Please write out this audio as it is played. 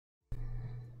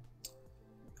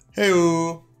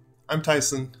Heyo, I'm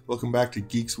Tyson. Welcome back to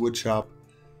Geeks Woodshop.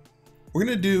 We're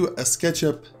going to do a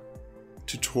SketchUp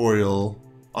tutorial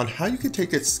on how you can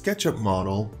take a SketchUp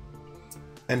model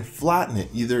and flatten it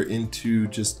either into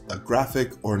just a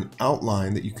graphic or an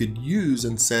outline that you could use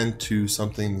and send to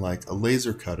something like a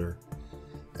laser cutter.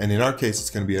 And in our case, it's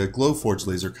going to be a Glowforge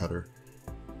laser cutter.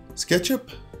 SketchUp,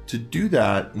 to do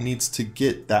that, needs to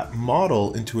get that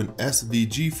model into an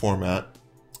SVG format,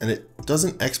 and it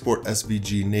doesn't export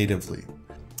SVG natively.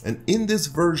 And in this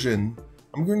version,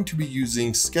 I'm going to be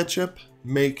using SketchUp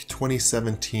Make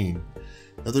 2017.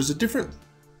 Now there's a different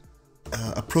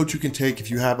approach you can take if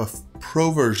you have a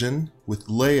pro version with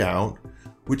layout,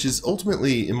 which is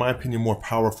ultimately, in my opinion, more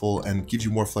powerful and gives you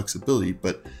more flexibility,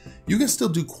 but you can still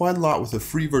do quite a lot with a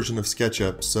free version of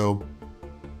SketchUp. So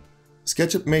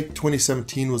SketchUp Make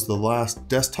 2017 was the last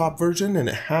desktop version, and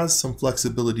it has some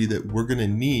flexibility that we're going to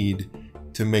need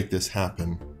to make this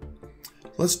happen.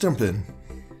 Let's jump in.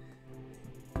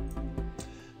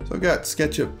 So I've got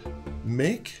SketchUp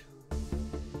Make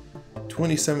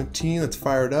 2017. Let's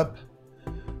fire it up.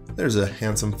 There's a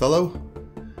handsome fellow.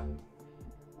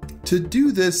 To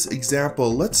do this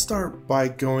example, let's start by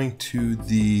going to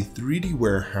the 3D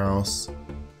warehouse,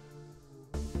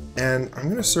 and I'm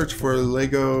going to search for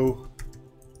Lego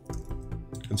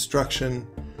construction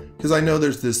because I know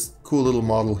there's this cool little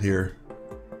model here,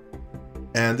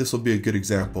 and this will be a good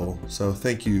example. So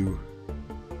thank you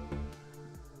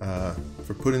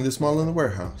for putting this model in the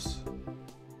warehouse.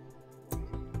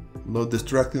 Load this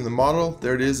directly in the model.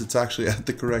 There it is. It's actually at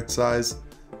the correct size,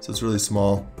 so it's really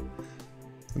small.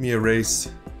 Let me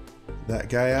erase that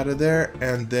guy out of there,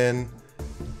 and then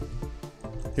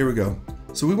here we go.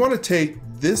 So we want to take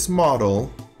this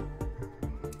model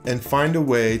and find a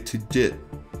way to get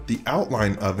the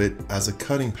outline of it as a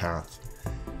cutting path.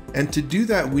 And to do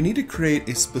that, we need to create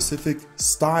a specific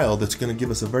style that's going to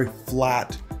give us a very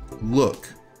flat look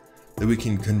that we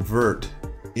can convert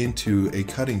into a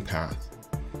cutting path.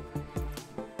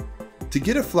 To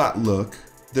get a flat look,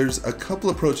 there's a couple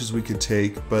approaches we could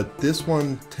take, but this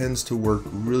one tends to work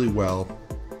really well.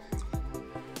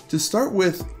 To start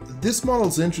with, this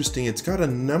model's interesting. It's got a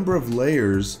number of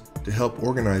layers to help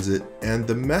organize it, and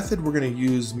the method we're going to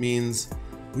use means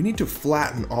we need to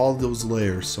flatten all those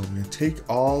layers. So I'm going to take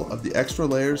all of the extra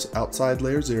layers outside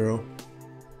layer 0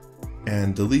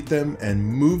 and delete them and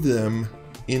move them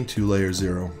into layer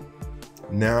 0.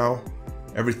 Now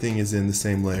everything is in the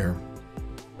same layer.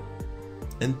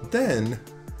 And then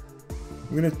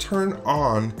I'm going to turn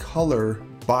on color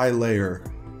by layer.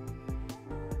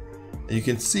 And you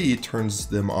can see it turns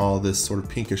them all this sort of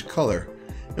pinkish color.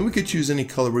 And we could choose any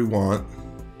color we want.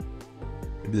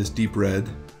 Maybe this deep red.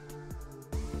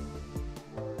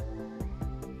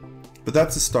 But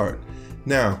that's the start.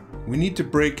 Now, we need to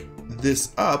break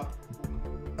this up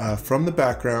from the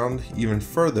background even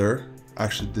further.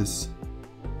 Actually, this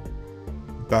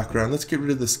background, let's get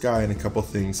rid of the sky and a couple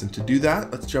things. And to do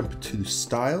that, let's jump to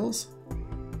styles.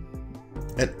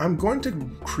 And I'm going to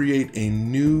create a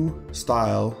new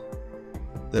style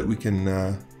that we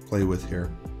can play with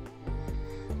here.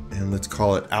 And let's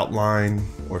call it outline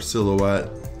or silhouette,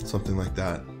 something like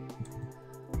that.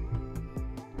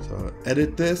 So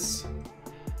edit this.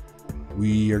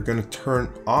 We are going to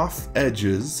turn off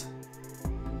edges,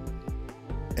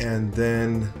 and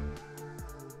then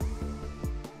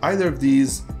either of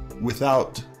these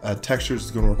without textures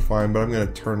is going to work fine, but I'm going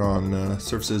to turn on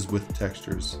surfaces with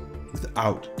textures,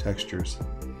 without textures.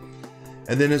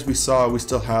 And then as we saw, we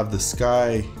still have the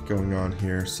sky going on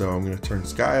here, so I'm going to turn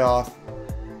sky off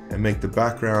and make the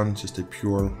background just a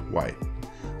pure white.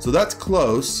 So that's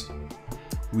close.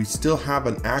 We still have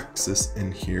an axis in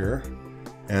here,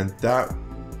 and that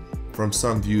from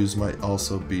some views might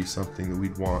also be something that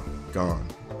we'd want gone.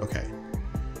 Okay,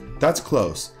 that's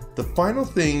close. The final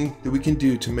thing that we can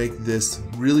do to make this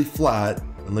really flat,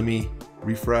 and let me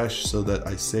refresh so that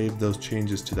I save those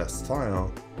changes to that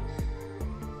style,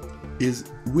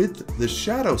 is with the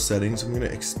shadow settings. I'm going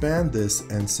to expand this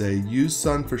and say use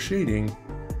sun for shading,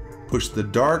 push the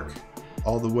dark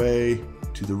all the way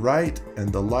to the right and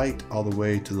the light all the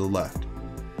way to the left.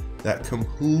 That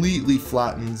completely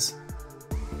flattens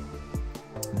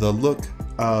the look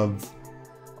of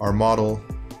our model,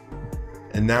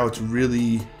 and now it's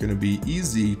really going to be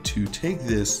easy to take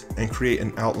this and create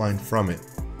an outline from it.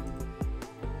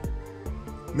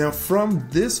 Now from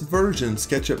this version,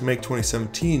 SketchUp Make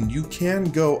 2017, you can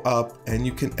go up and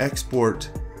you can export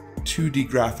 2D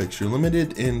graphics. You're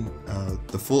limited in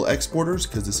the full exporters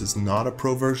because this is not a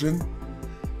pro version.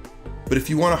 But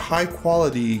if you want a high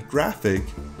quality graphic,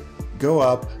 go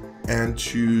up and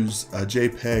choose a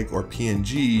JPEG or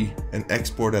PNG and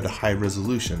export at a high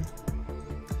resolution.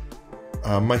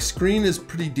 My screen is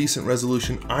pretty decent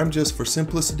resolution. I'm just, for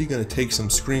simplicity, going to take some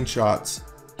screenshots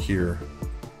here.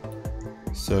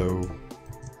 So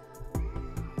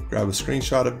grab a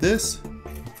screenshot of this,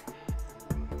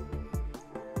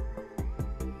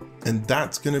 and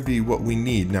that's going to be what we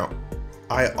need. Now,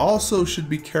 I also should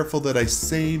be careful that I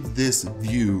save this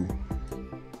view,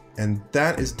 and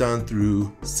that is done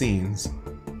through scenes.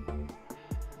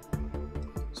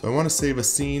 So I want to save a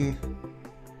scene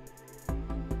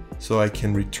so I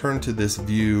can return to this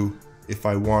view if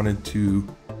I wanted to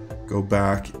go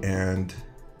back and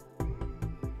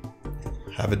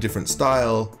have a different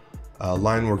style,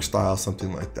 line work style,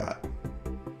 something like that.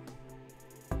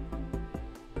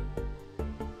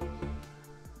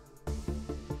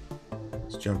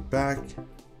 Let's jump back,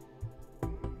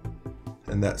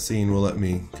 and that scene will let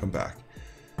me come back.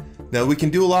 Now we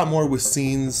can do a lot more with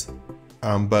scenes,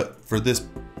 but for this,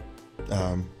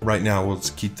 right now, we'll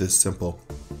just keep this simple.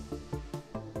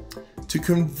 To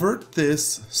convert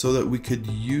this so that we could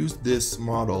use this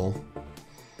model,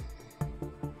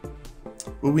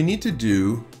 what we need to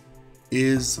do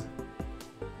is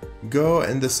go,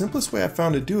 and the simplest way I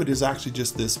found to do it is actually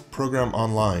just this program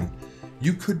online.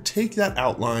 You could take that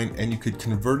outline and you could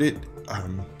convert it.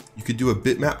 You could do a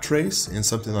bitmap trace in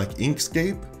something like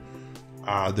Inkscape.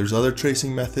 There's other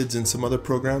tracing methods in some other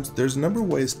programs. There's a number of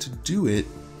ways to do it,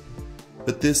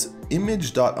 but this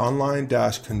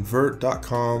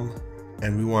image.online-convert.com,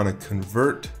 and we want to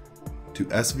convert to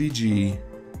SVG.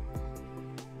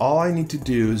 All I need to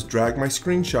do is drag my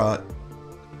screenshot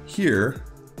here.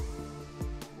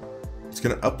 It's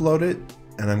going to upload it,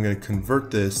 and I'm going to convert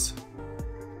this,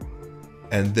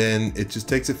 and then it just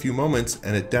takes a few moments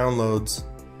and it downloads,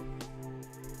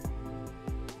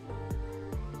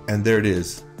 and there it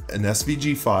is, an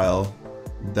SVG file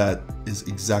that is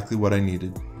exactly what I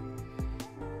needed.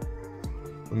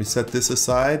 Let me set this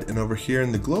aside, and over here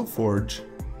in the Glowforge,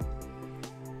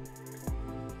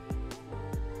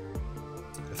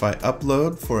 if I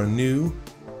upload for a new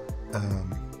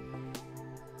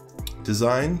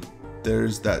design,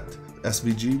 there's that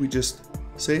SVG we just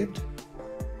saved.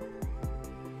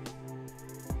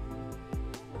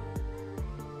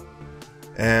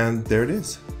 And there it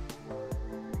is.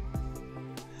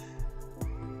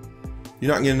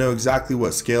 You're not going to know exactly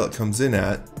what scale it comes in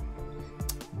at,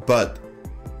 but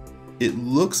it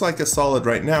looks like a solid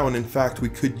right now, and in fact we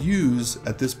could use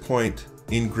at this point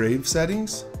engrave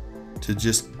settings to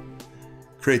just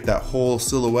create that whole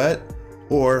silhouette,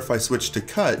 or if I switch to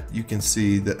cut, you can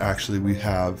see that actually we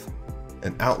have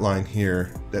an outline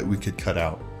here that we could cut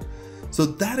out. So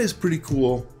that is pretty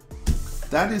cool.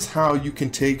 That is how you can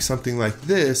take something like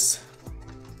this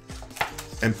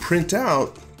and print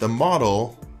out the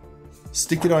model,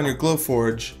 stick it on your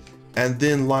Glowforge, and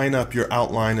then line up your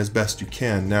outline as best you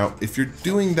can. Now, if you're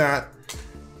doing that,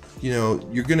 you know,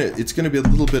 it's gonna be a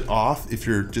little bit off if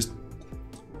you're just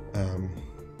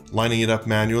lining it up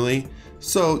manually.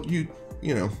 So you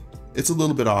know, it's a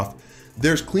little bit off.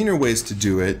 There's cleaner ways to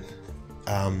do it.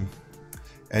 And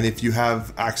if you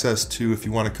have access to, if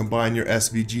you want to combine your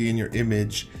SVG and your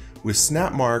image with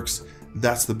snap marks,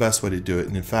 that's the best way to do it.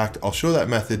 And in fact, I'll show that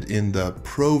method in the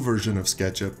pro version of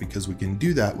SketchUp because we can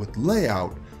do that with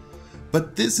layout.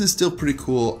 But this is still pretty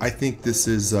cool. I think this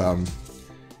is, you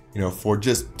know, for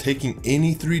just taking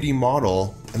any 3D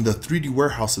model, and the 3D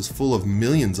warehouse is full of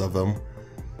millions of them,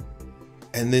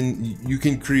 and then you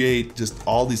can create just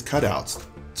all these cutouts.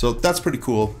 So that's pretty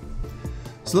cool.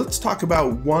 So let's talk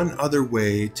about one other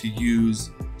way to use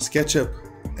SketchUp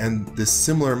and this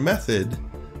similar method,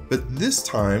 but this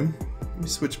time, let me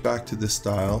switch back to this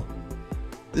style.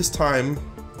 This time,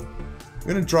 I'm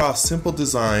gonna draw a simple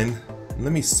design.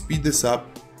 Let me speed this up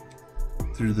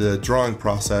through the drawing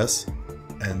process,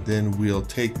 and then we'll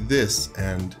take this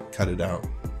and cut it out.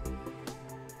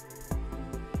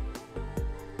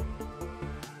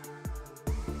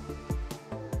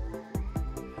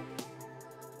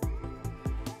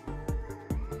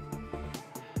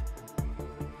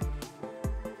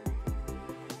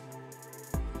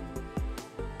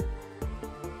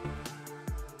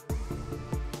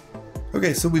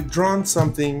 Okay, so we've drawn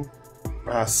something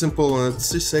simple.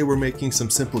 Let's just say we're making some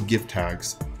simple gift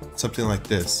tags, something like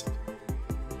this.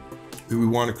 We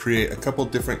want to create a couple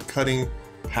different cutting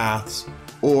paths,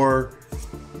 or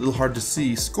a little hard to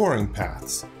see, scoring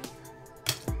paths.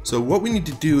 So what we need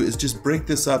to do is just break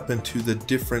this up into the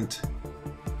different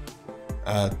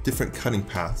cutting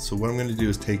paths. So what I'm going to do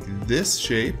is take this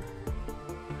shape,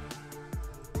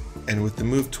 and with the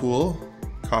move tool,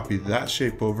 copy that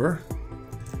shape over,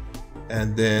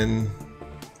 and then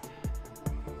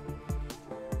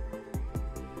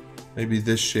maybe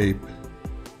this shape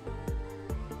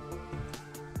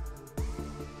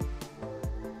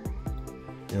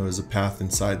is a path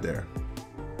inside there.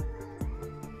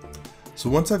 So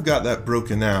once I've got that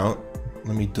broken out,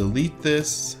 let me delete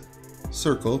this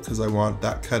circle because I want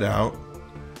that cut out.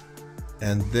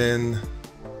 And then,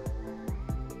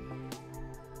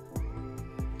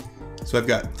 so I've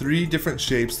got 3 different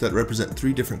shapes that represent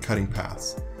 3 different cutting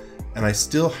paths. And I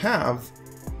still have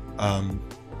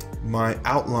my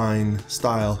outline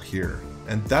style here.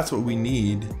 And that's what we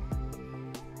need.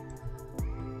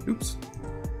 Oops.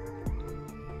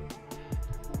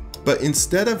 But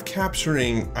instead of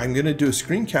capturing, I'm going to do a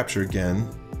screen capture again,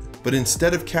 but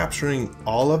instead of capturing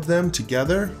all of them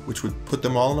together, which would put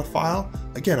them all in a file,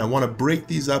 again, I want to break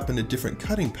these up into different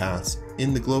cutting paths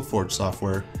in the Glowforge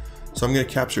software. So I'm going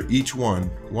to capture each one.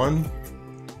 1,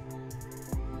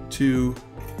 2,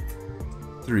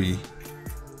 3.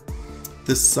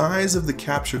 The size of the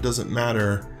capture doesn't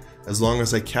matter as long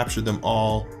as I capture them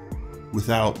all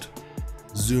without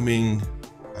zooming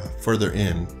further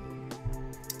in.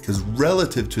 Because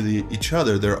relative to each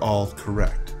other, they're all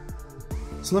correct.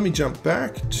 So let me jump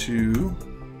back to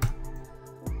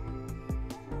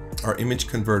our image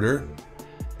converter.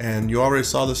 And you already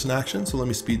saw this in action, so let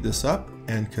me speed this up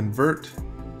and convert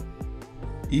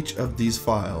each of these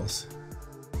files.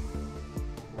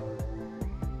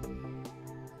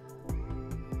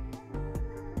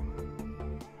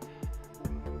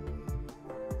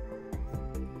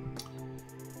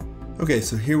 Okay,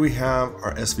 so here we have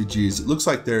our SVGs. It looks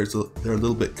like they're a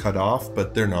little bit cut off,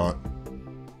 but they're not.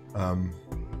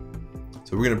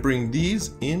 So we're going to bring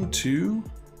these into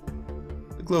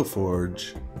the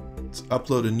Glowforge. Let's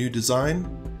upload a new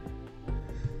design.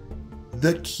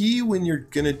 The key when you're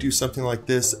going to do something like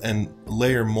this and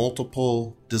layer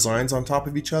multiple designs on top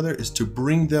of each other is to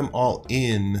bring them all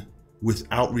in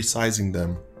without resizing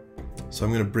them. So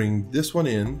I'm going to bring this one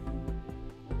in.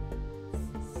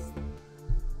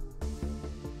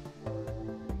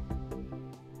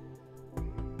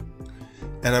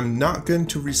 And I'm not going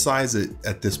to resize it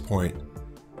at this point.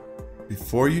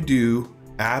 Before you do,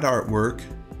 add artwork,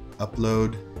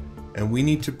 upload, and we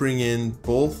need to bring in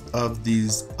both of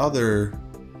these other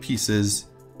pieces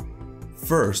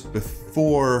first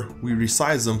before we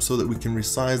resize them so that we can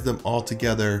resize them all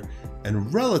together,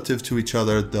 and relative to each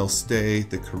other, they'll stay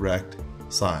the correct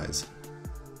size.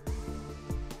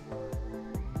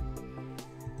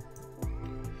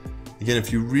 Again,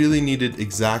 if you really needed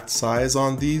exact size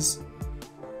on these,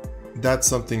 that's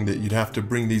something that you'd have to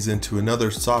bring these into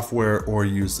another software or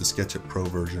use the SketchUp Pro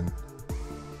version.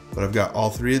 But I've got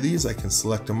all 3 of these. I can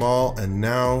select them all and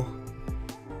now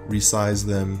resize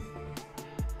them.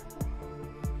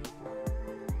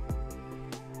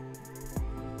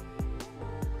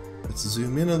 Let's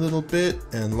zoom in a little bit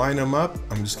and line them up.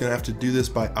 I'm just gonna have to do this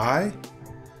by eye,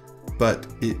 but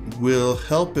it will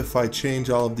help if I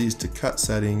change all of these to cut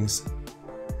settings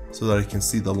so that I can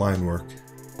see the line work.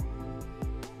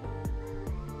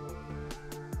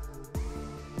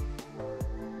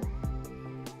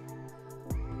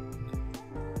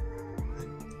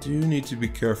 Do need to be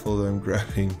careful that I'm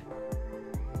grabbing.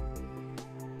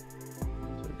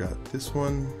 So I got this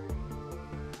one.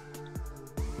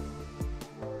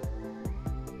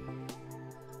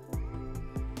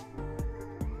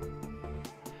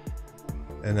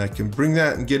 And I can bring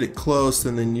that and get it close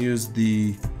and then use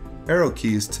the arrow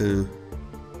keys to,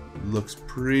 looks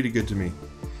pretty good to me.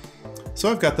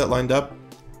 So I've got that lined up,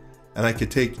 and I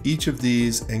could take each of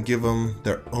these and give them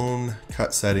their own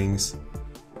cut settings.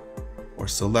 Or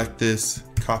select this,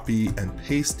 copy and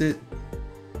paste it.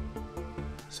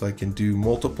 So I can do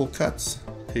multiple cuts,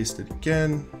 paste it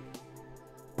again.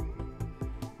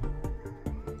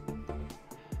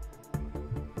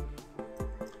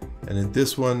 And in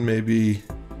this one, maybe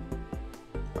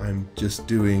I'm just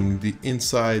doing the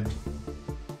inside,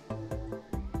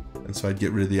 and so I'd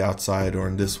get rid of the outside, or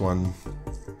in this one,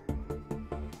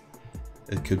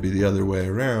 it could be the other way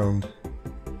around.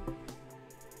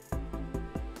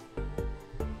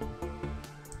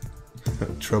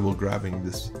 Trouble grabbing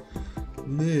this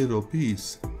little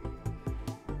piece.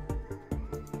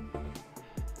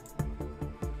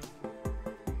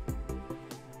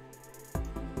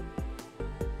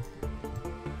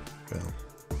 Well.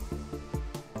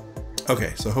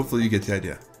 Okay, so hopefully you get the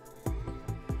idea.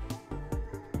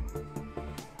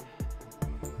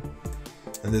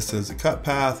 And this is a cut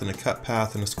path and a cut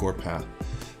path and a score path.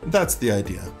 That's the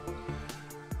idea.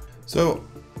 So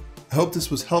I hope this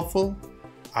was helpful.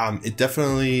 It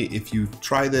definitely, if you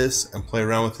try this and play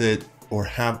around with it or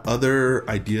have other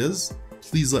ideas,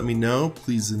 please let me know.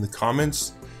 Please in the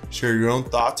comments, share your own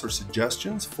thoughts or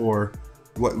suggestions for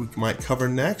what we might cover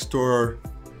next, or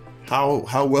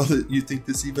how well you think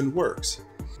this even works.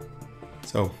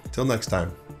 So, till next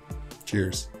time,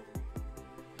 cheers.